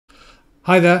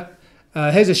Hi there.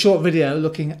 Here's a short video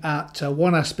looking at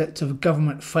one aspect of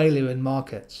government failure in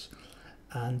markets,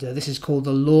 and this is called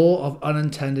the law of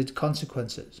unintended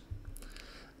consequences.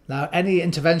 Now, any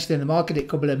intervention in the market, it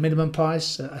could be a minimum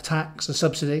price, a tax, a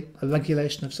subsidy, a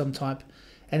regulation of some type,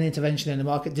 any intervention in the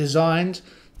market designed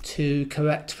to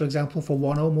correct, for example, for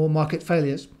one or more market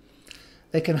failures.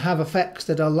 They can have effects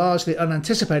that are largely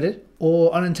unanticipated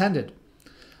or unintended.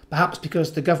 Perhaps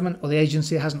because the government or the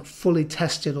agency hasn't fully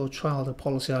tested or trialled a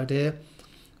policy idea.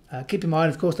 Keep in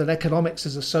mind, of course, that economics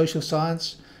is a social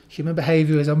science. Human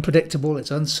behaviour is unpredictable,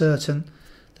 it's uncertain.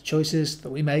 The choices that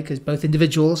we make as both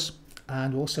individuals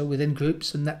and also within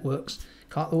groups and networks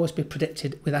can't always be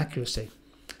predicted with accuracy.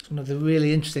 It's one of the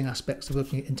really interesting aspects of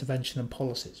looking at intervention and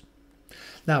policies.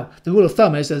 Now, the rule of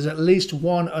thumb is there's at least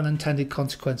one unintended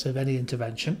consequence of any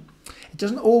intervention. It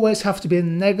doesn't always have to be a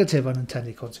negative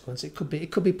unintended consequence. It could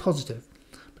be positive.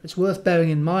 But it's worth bearing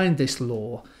in mind this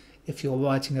law if you're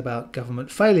writing about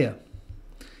government failure.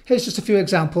 Here's just a few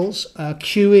examples.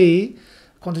 QE,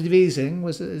 quantitative easing,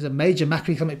 is a major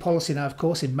macroeconomic policy now, of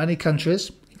course, in many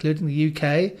countries, including the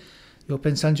UK,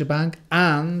 European Central Bank,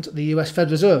 and the US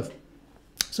Federal Reserve.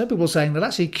 Some people are saying that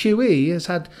actually QE has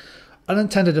had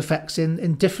unintended effects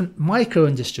in different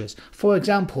micro-industries. For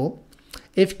example,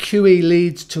 if QE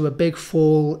leads to a big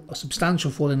fall, a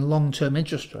substantial fall in long-term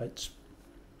interest rates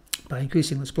by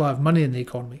increasing the supply of money in the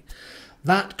economy,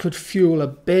 that could fuel a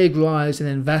big rise in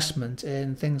investment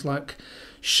in things like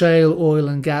shale oil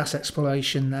and gas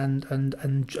exploration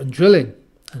and drilling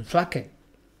and fracking.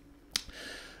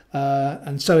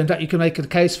 And so in fact you can make a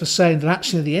case for saying that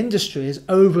actually the industry is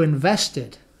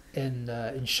over-invested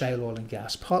in shale oil and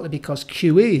gas, partly because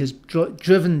QE has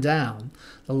driven down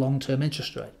the long-term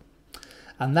interest rate.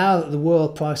 And now that the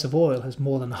world price of oil has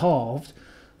more than halved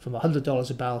from $100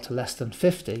 a barrel to less than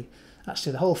 50,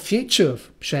 actually the whole future of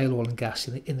shale oil and gas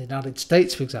in the United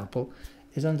States, for example,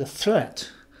 is under threat.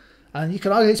 And you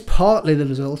can argue it's partly the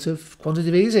result of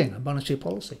quantitative easing and monetary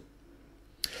policy.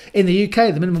 In the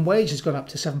UK, the minimum wage has gone up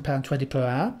to £7.20 per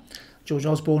hour. George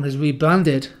Osborne has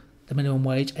rebranded the minimum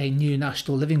wage a new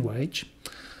national living wage.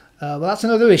 Well, that's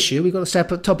another issue. We've got a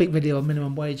separate topic video on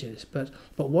minimum wages, but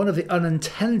one of the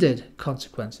unintended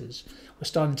consequences we're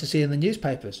starting to see in the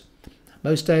newspapers.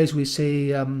 Most days we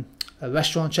see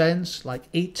restaurant chains like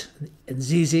Eat and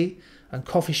Zizi and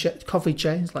coffee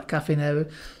chains like Cafe Nero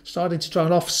starting to try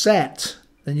and offset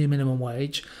the new minimum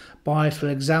wage by, for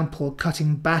example,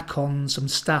 cutting back on some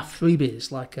staff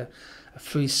freebies like a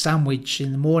free sandwich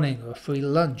in the morning or a free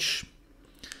lunch.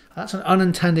 That's an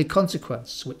unintended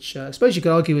consequence, which I suppose you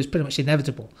could argue is pretty much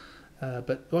inevitable,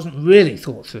 but wasn't really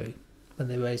thought through when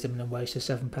they raised the minimum wage to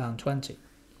 £7.20.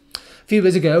 A few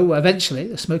years ago, eventually,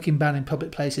 the smoking ban in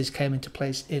public places came into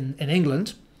place in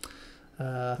England.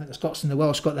 I think the Scots and the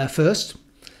Welsh got there first.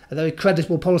 A very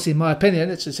creditable policy, in my opinion.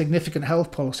 It's a significant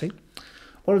health policy.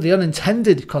 One of the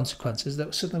unintended consequences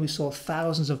that suddenly we saw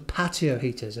thousands of patio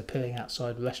heaters appearing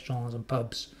outside restaurants and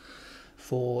pubs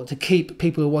to keep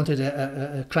people who wanted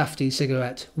a crafty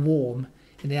cigarette warm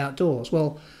in the outdoors.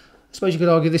 Well, I suppose you could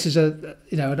argue this is a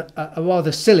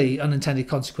rather silly unintended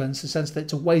consequence, in the sense that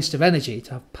it's a waste of energy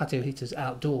to have patio heaters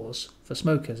outdoors for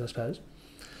smokers, I suppose.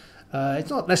 It's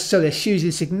not necessarily a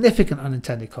hugely significant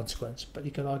unintended consequence, but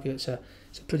you could argue it's a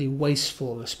pretty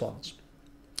wasteful response.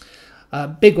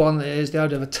 Big one is the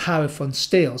idea of a tariff on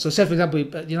steel. So say, for example,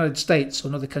 the United States or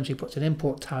another country puts an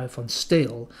import tariff on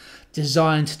steel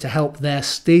designed to help their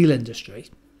steel industry.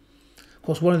 Of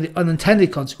course, one of the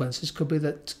unintended consequences could be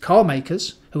that car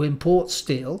makers who import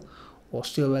steel or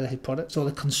steel-related products, or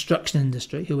the construction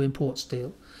industry who import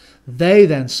steel, they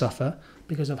then suffer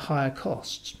because of higher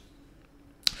costs.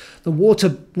 The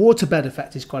waterbed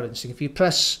effect is quite interesting. If you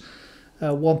press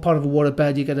one part of a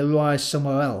waterbed, you get a rise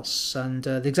somewhere else. And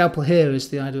the example here is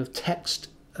the idea of text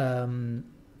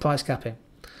price capping.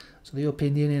 So the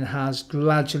European Union has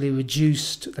gradually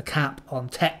reduced the cap on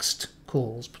text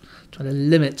calls, trying to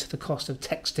limit the cost of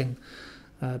texting,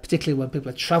 particularly when people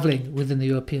are travelling within the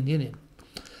European Union.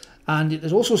 And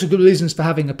there's all sorts of good reasons for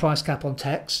having a price cap on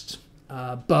text,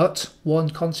 but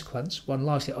one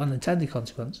largely unintended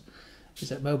consequence, is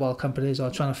that mobile companies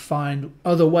are trying to find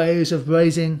other ways of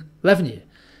raising revenue.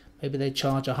 Maybe they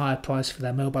charge a higher price for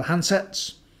their mobile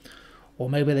handsets, or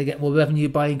maybe they get more revenue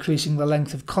by increasing the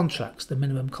length of contracts, the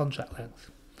minimum contract length.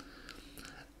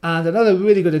 And another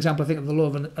really good example, I think, of the law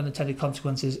of unintended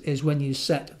consequences is when you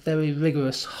set very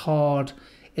rigorous, hard,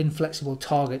 inflexible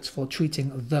targets for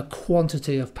treating the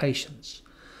quantity of patients.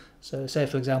 So say,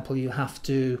 for example, you have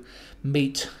to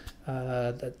meet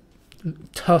the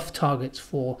tough targets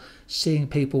for seeing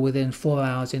people within 4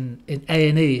 hours in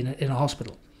A&E in a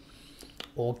hospital,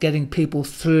 or getting people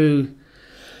through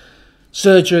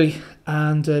surgery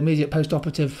and immediate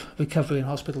post-operative recovery in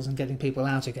hospitals and getting people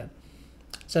out again.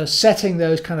 So setting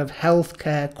those kind of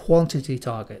healthcare quantity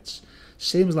targets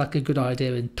seems like a good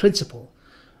idea in principle,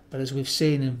 but as we've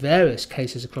seen in various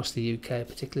cases across the UK,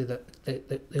 particularly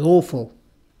the awful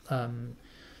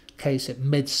case at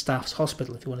Mid-Staffs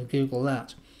Hospital, if you want to Google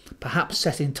that, perhaps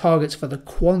setting targets for the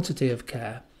quantity of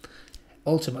care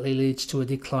ultimately leads to a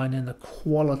decline in the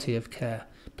quality of care,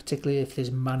 particularly if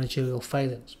there's managerial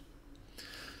failings.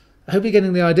 I hope you're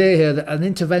getting the idea here that an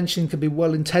intervention can be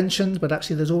well intentioned, but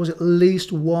actually there's always at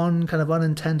least one kind of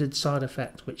unintended side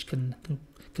effect which can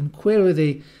query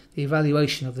the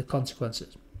evaluation of the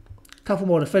consequences. A couple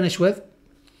more to finish with.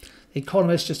 The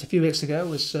Economist just a few weeks ago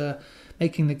was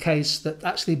making the case that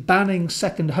actually banning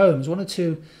second homes, one or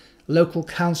two local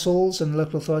councils and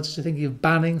local authorities are thinking of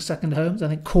banning second homes. I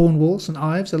think Cornwall, St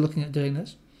Ives are looking at doing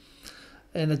this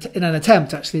in an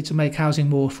attempt actually to make housing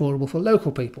more affordable for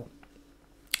local people.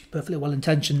 Perfectly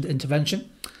well-intentioned intervention.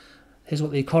 Here's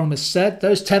what the Economist said.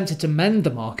 Those tempted to mend the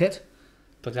market,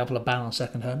 for example a ban on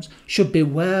second homes, should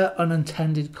beware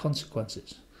unintended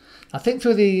consequences. I think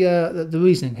through the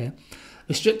reasoning here,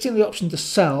 restricting the option to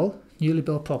sell newly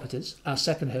built properties as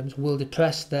second homes will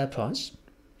depress their price,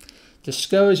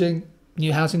 discouraging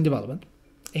new housing development,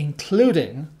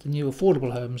 including the new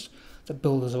affordable homes that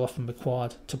builders are often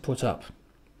required to put up.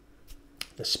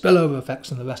 The spillover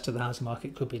effects on the rest of the housing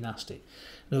market could be nasty. In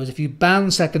other words, if you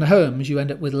ban second homes, you end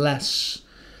up with less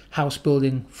house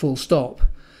building full stop,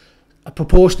 a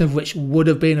proportion of which would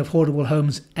have been affordable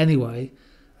homes anyway,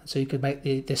 and so you could make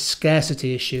the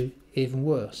scarcity issue even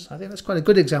worse. I think that's quite a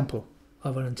good example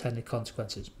of unintended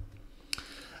consequences.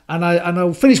 And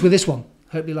I'll finish with this one.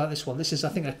 I hope you like this one. This is, I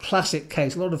think, a classic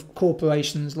case. A lot of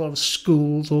corporations, a lot of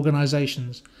schools,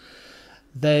 organisations,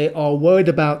 they are worried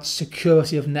about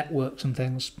security of networks and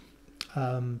things,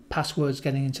 passwords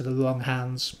getting into the wrong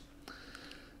hands,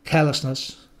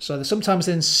 carelessness. So they sometimes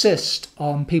insist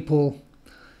on people,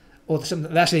 or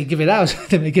they actually give it out.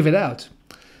 They give it out.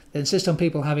 They insist on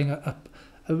people having a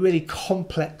really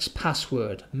complex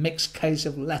password, a mixed case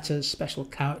of letters, special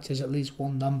characters, at least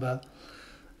one number.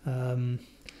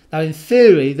 Now, in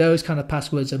theory, those kind of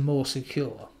passwords are more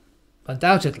secure,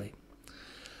 undoubtedly.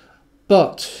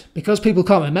 But because people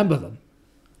can't remember them,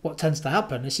 what tends to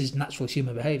happen, this is natural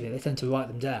human behaviour, they tend to write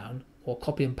them down or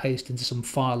copy and paste into some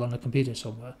file on a computer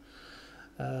somewhere,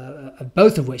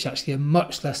 both of which actually are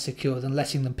much less secure than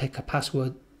letting them pick a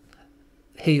password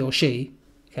he or she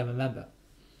can remember.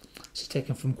 This is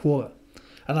taken from Quora.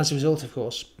 And as a result, of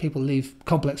course, people leave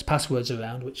complex passwords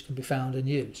around which can be found and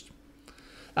used.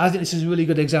 I think this is a really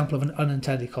good example of an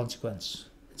unintended consequence.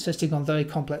 Insisting on very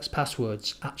complex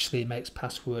passwords actually makes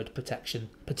password protection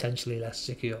potentially less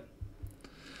secure.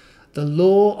 The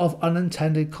law of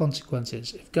unintended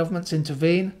consequences. If governments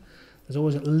intervene, there's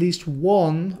always at least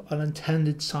one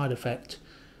unintended side effect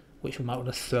which we might want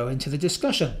to throw into the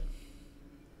discussion.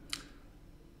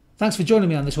 Thanks for joining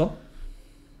me on this one.